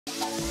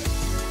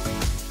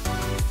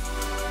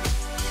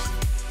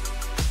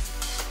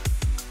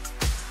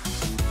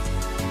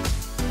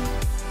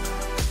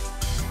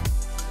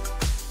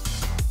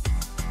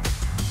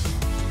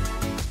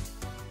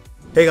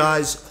Hey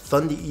guys,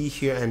 Thunder E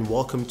here and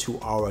welcome to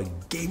our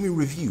gaming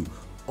review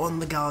on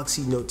the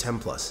Galaxy Note 10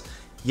 Plus.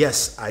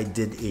 Yes, I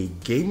did a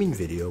gaming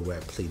video where I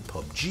played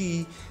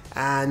PUBG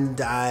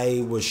and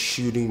I was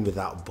shooting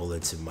without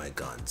bullets in my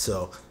gun.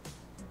 So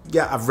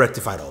yeah, I've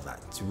rectified all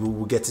that. So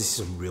we'll get to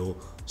see some real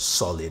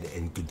solid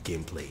and good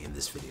gameplay in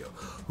this video.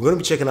 We're going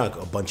to be checking out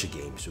a bunch of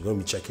games. We're going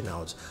to be checking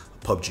out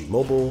PUBG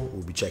Mobile.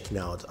 We'll be checking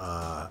out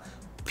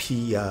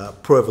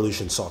Pro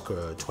Evolution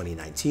Soccer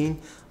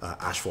 2019,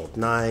 Asphalt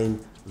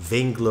 9,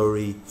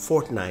 Vainglory,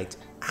 Fortnite,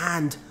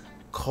 and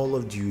Call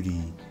of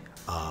Duty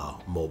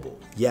Mobile.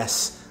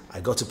 Yes,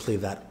 I got to play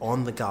that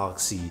on the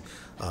Galaxy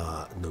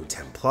Note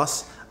 10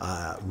 Plus.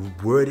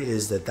 Word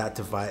is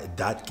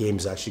that game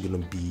is actually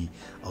going to be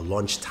a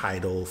launch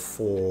title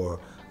for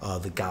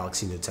the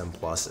Galaxy Note 10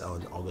 Plus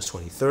on August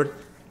 23rd.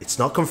 It's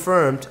not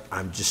confirmed.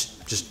 I'm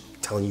just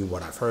telling you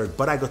what I've heard,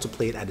 but I got to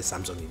play it at the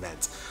Samsung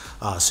event.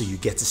 So you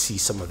get to see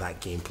some of that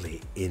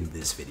gameplay in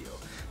this video.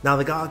 Now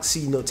the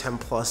Galaxy Note 10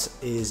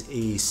 Plus is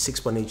a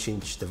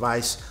 6.8-inch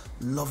device,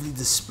 lovely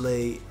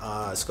display.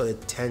 It's got a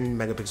 10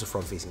 megapixel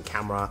front facing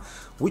camera,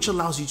 which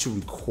allows you to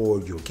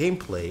record your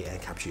gameplay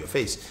and capture your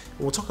face. And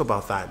we'll talk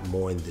about that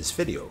more in this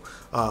video.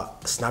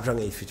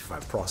 Snapdragon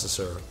 855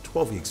 processor,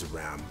 12 gigs of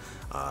RAM.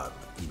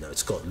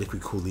 It's got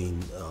liquid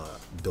cooling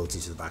built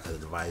into the back of the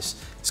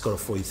device. It's got a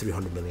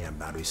 4300 milliamp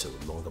battery, so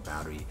longer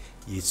battery.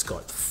 It's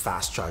got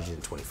fast charging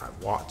at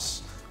 25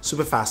 watts,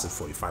 super fast at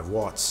 45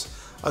 watts.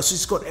 So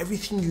it's got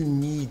everything you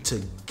need to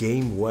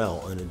game well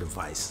on a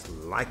device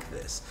like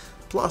this.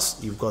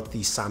 Plus, you've got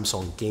the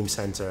Samsung Game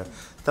Center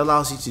that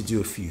allows you to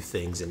do a few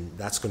things, and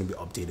that's going to be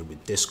updated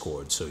with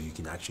Discord so you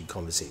can actually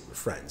conversate with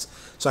friends.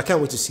 So I can't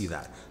wait to see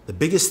that. The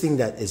biggest thing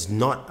that is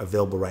not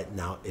available right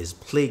now is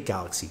Play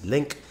Galaxy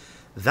Link.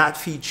 That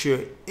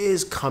feature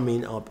is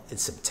coming up in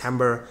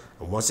September,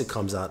 and once it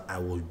comes out, I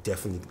will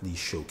definitely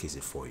showcase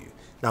it for you.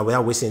 Now,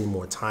 without wasting any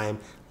more time,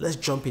 let's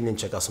jump in and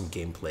check out some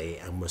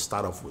gameplay, and we'll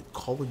start off with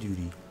Call of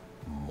Duty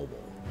Mobile.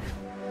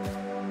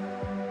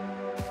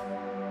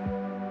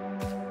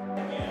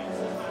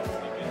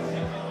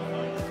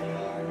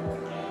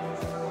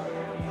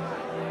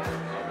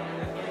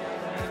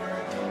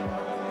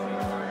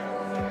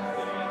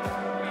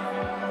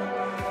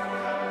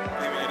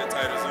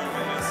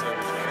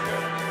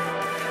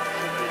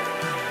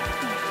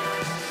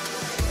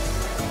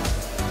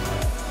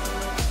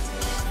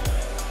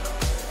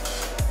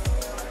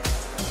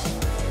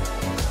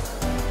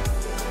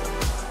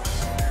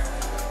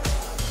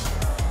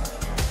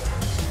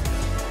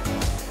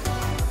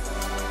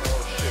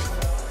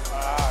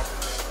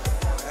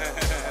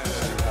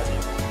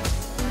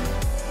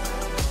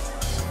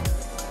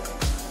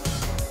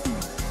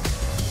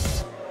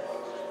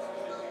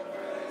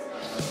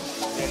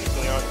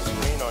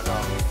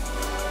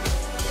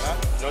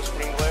 No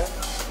screen glare?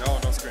 No,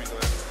 no screen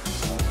glare.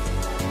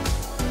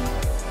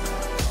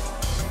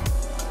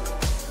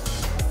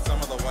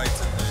 Some of the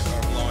whites are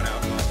blown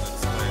out on the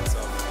display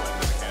itself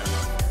with the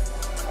camera.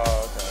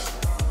 Oh, okay.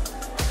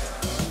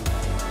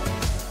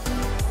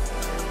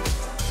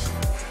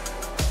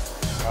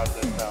 How's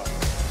this now?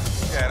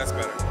 Yeah, that's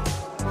better.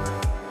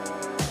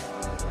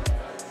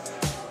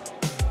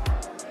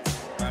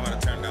 I want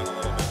to turn down a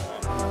little bit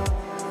more.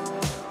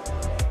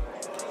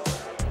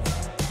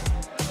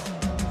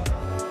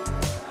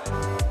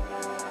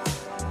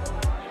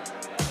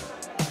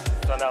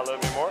 Turn down a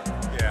little bit more?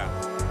 Yeah.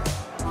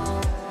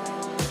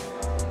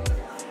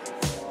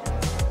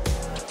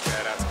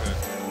 Yeah, that's good.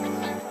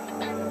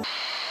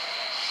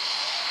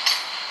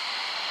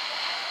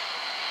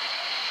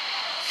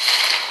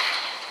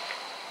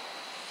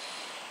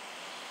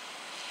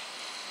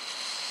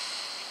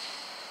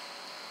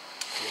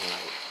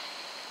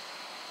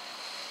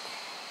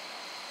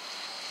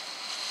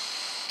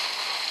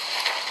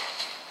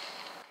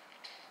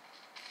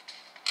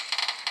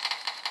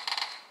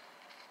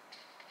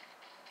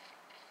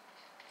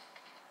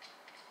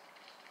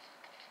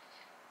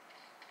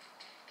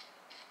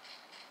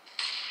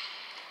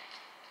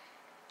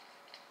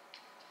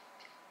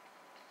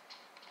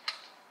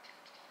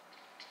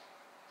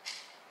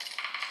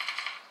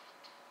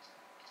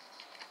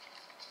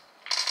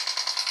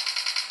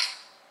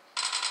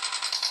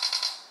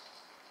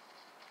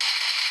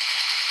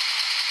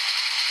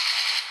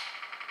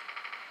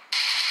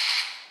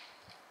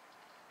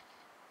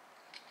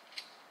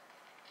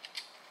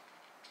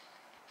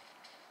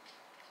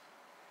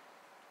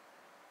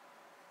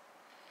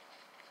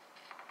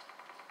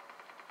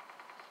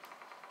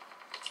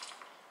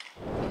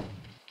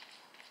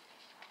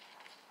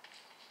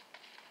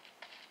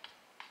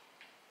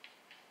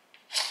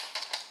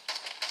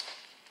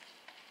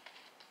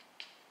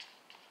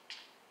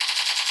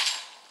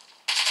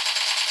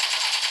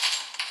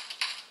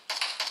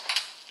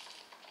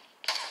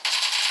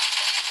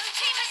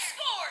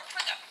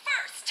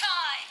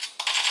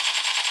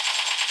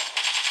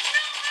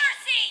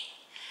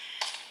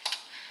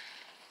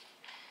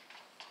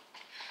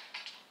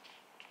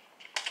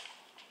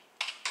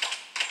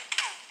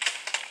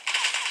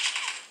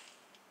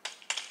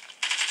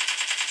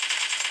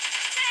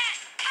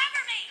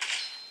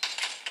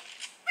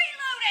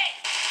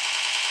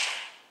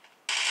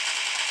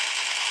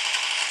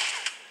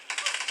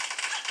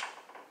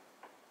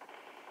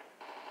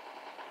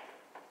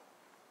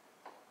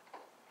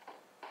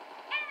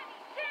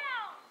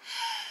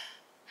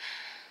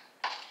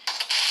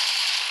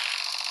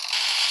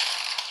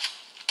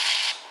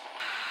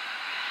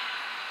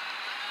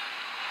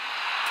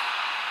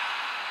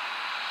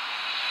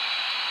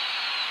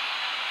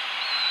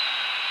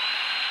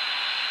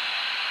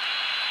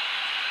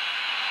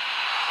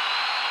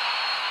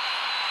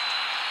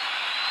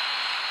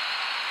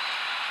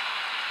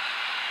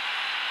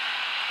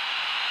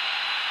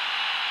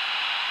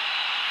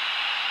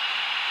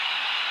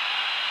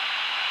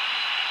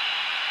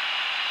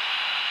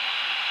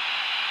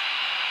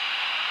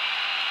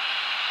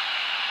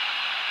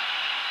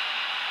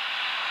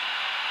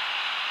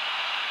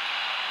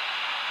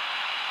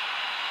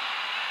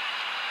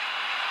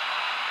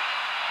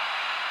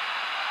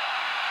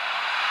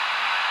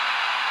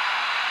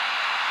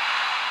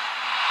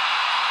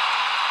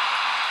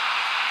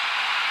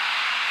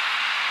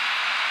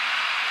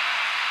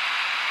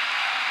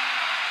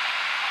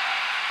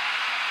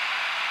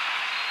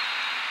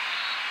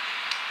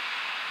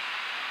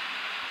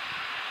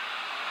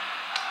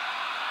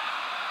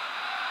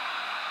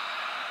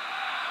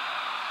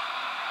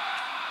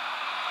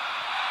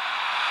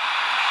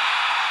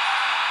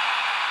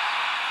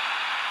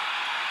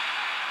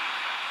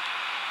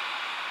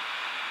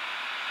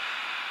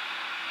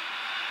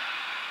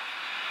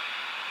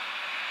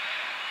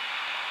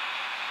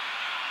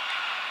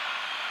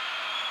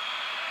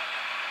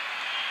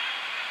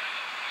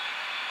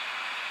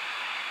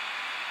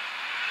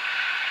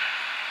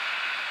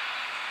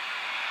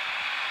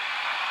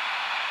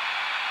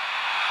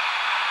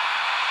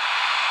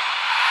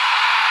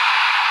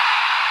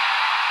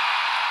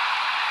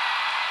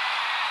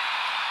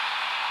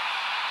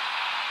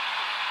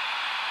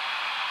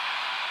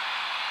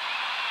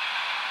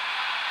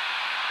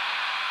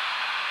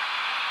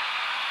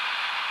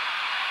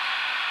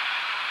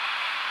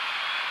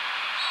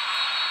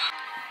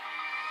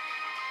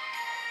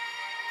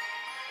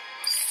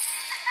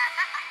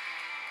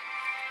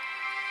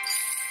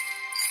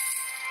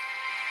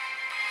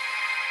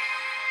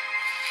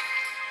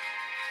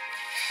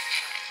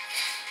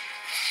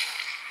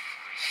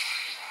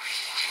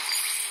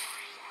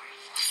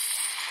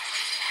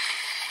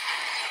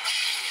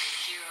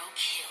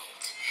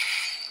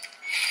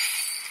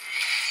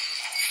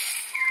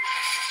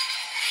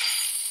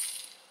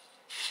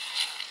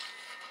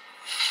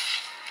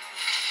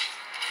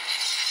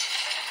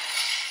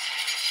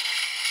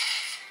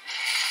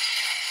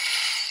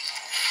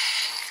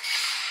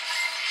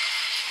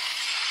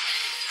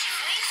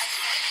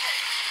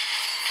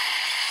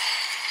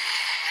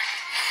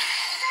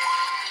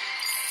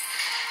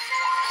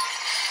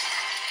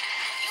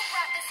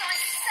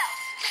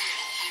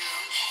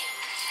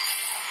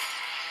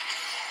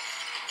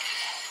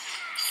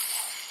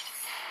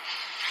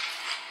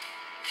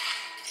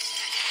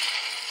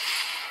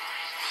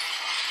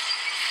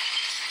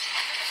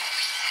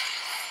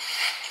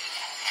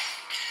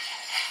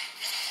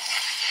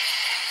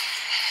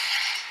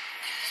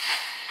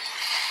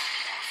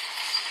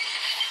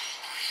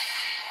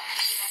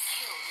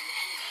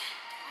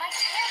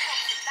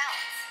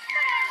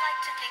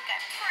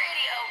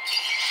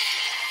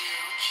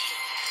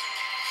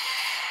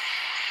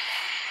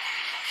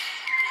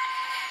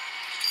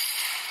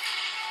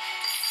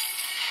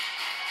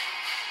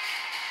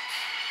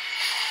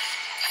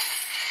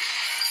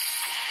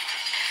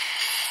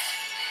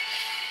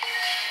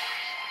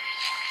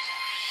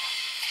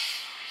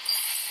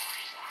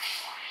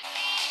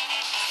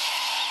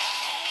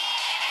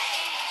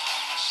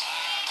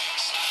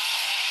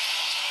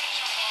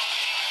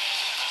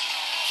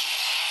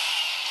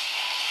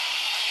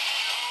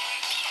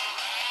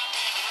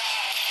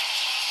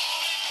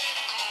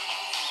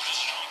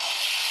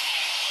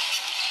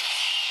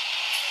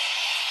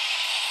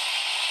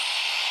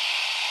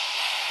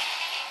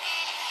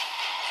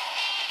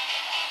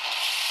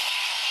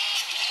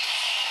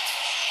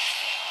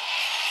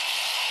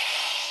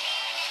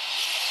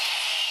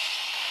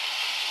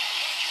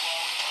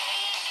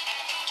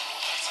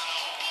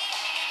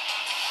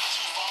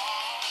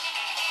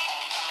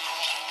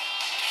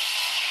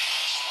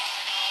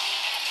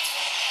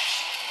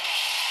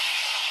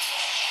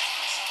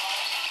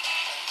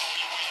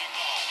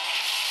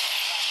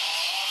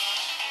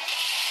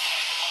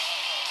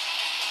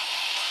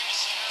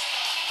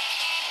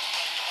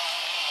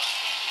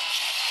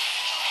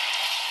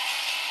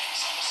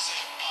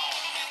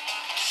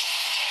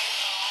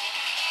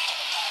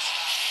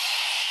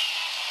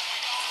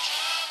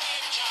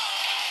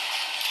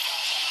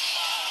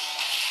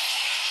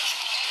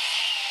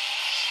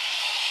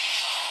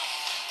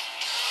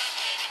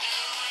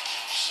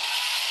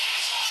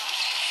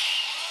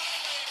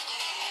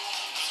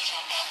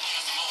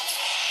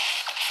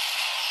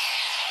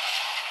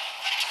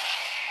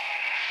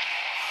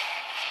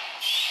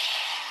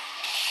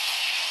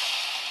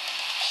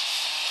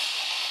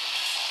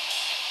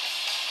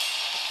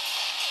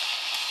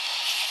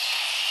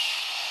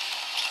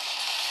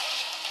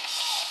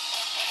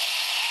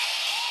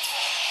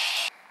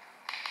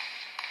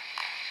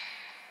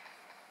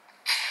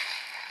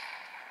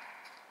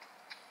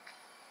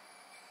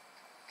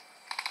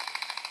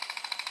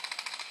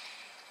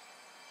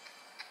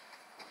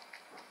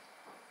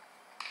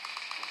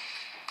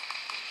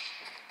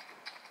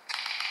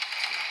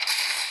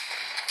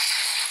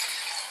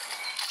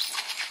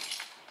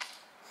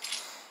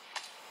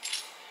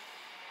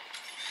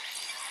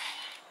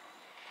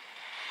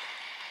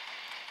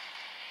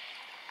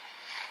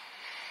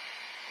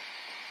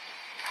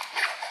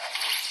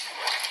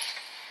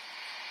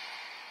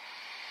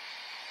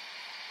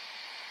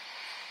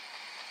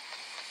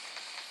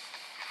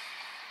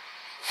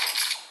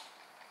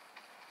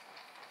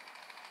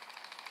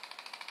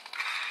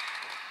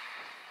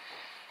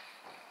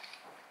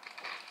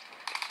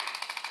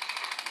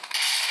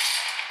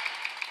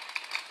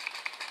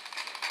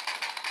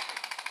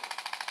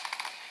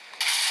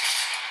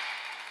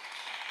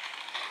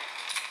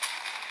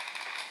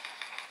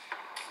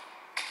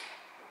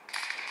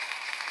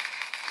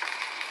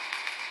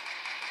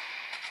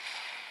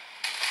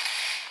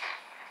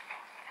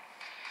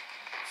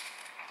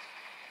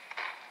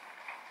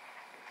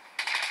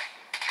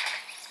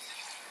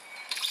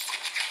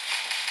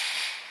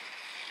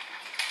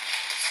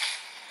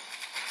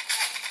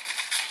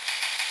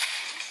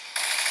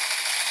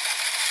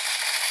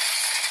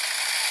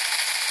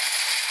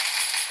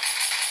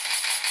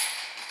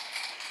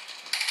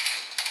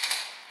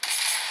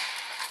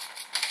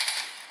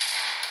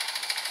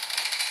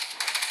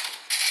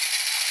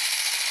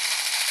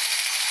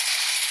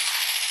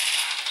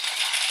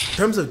 In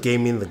terms of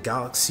gaming, the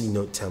Galaxy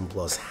Note 10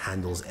 Plus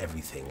handles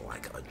everything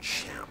like a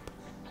champ.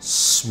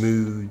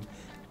 Smooth,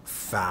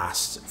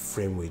 fast,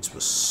 frame rates were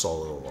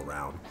solid all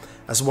around.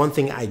 That's one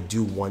thing I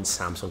do want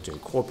Samsung to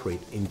incorporate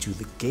into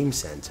the Game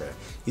Center,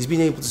 is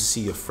being able to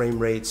see your frame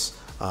rates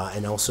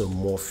and also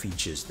more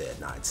features there.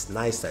 Now, it's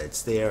nice that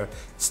it's there.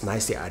 It's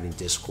nice they're adding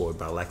Discord,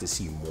 but I'd like to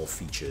see more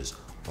features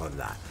on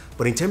that.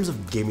 But in terms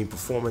of gaming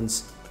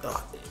performance,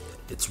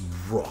 it's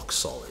rock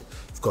solid.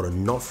 You've got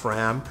enough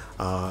RAM,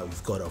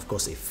 you've got, of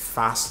course, a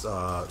fast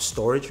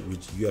storage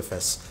with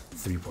UFS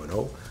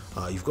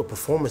 3.0. You've got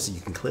performance that you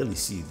can clearly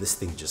see this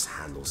thing just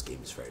handles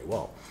games very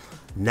well.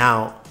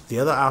 Now, the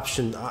other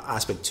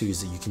aspect too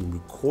is that you can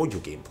record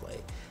your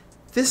gameplay.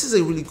 This is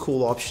a really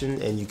cool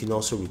option, and you can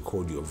also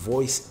record your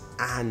voice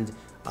and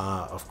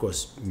of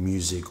course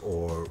music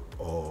or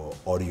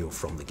audio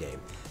from the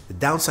game. The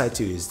downside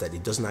too is that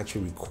it doesn't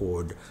actually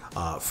record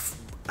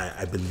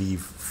I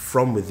believe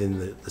from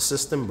within the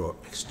system or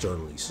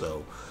externally,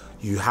 so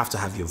you have to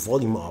have your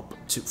volume up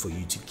for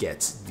you to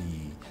get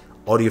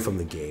the audio from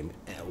the game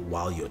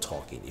while you're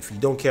talking. If you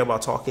don't care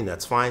about talking,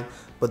 that's fine,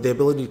 but the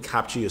ability to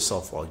capture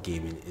yourself while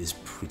gaming is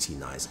pretty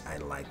nice. I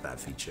like that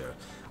feature.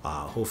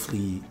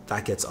 Hopefully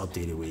that gets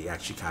updated where it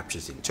actually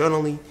captures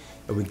internally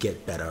and we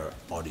get better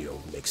audio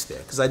mix there,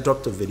 because I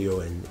dropped a video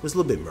and it was a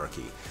little bit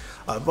murky.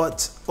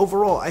 But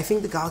overall, I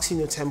think the Galaxy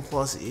Note 10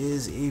 Plus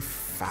is a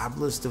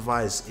fabulous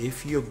device.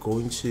 If you're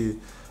going to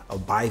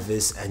buy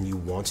this and you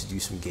want to do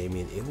some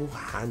gaming, it will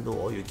handle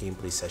all your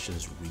gameplay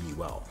sessions really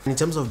well. In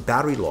terms of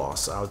battery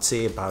loss, I would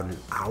say about an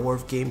hour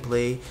of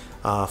gameplay,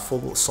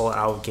 full solid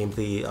hour of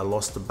gameplay, I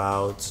lost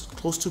about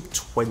close to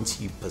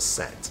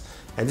 20%.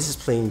 And this is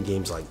playing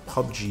games like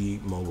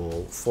PUBG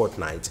Mobile,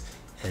 Fortnite,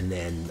 and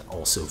then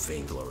also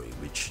Vainglory,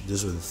 which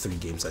those were the 3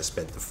 games I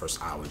spent the first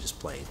hour just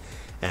playing.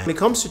 And when it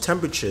comes to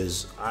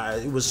temperatures,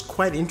 it was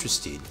quite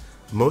interesting.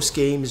 Most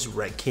games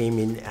came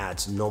in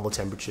at normal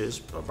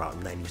temperatures,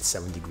 about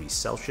 97 degrees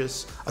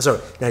Celsius,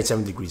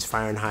 97 degrees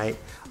Fahrenheit,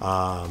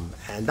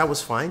 and that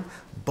was fine.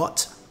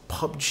 But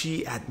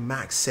PUBG at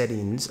max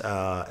settings,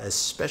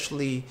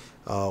 especially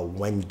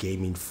when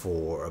gaming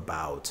for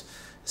about,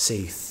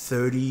 say,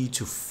 30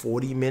 to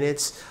 40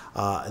 minutes,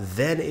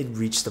 then it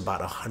reached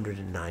about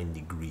 109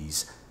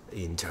 degrees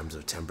in terms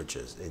of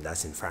temperatures, and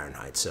that's in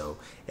Fahrenheit. So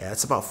yeah,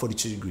 that's about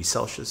 42 degrees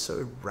Celsius,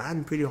 so it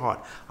ran pretty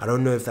hot. I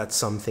don't know if that's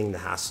something that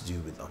has to do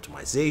with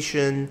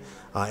optimization.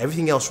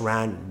 Everything else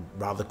ran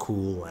rather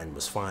cool and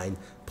was fine.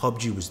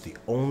 PUBG was the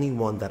only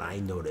one that I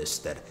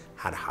noticed that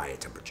had higher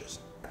temperatures.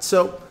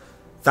 So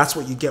that's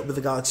what you get with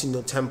the Galaxy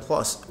Note 10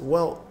 Plus.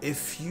 Well,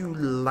 if you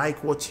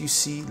like what you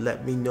see,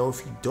 let me know.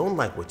 If you don't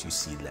like what you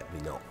see, let me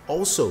know.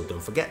 Also,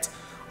 don't forget,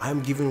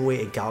 I'm giving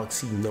away a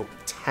Galaxy Note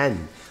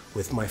 10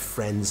 with my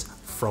friends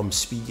from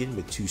Spigen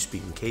with 2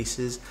 Spigen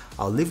cases.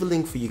 I'll leave a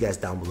link for you guys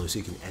down below so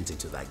you can enter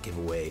into that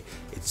giveaway.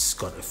 It's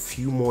got a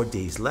few more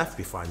days left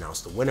before I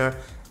announce the winner.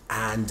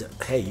 And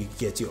hey, you can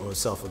get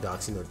yourself a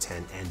Galaxy Note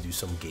 10 and do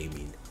some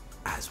gaming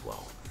as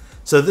well.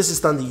 So this is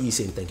Thunder E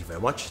saying thank you very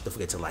much. Don't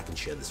forget to like and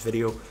share this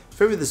video,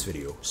 favorite this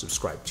video,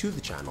 subscribe to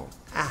the channel,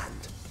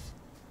 and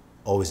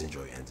always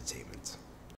enjoy your entertainment.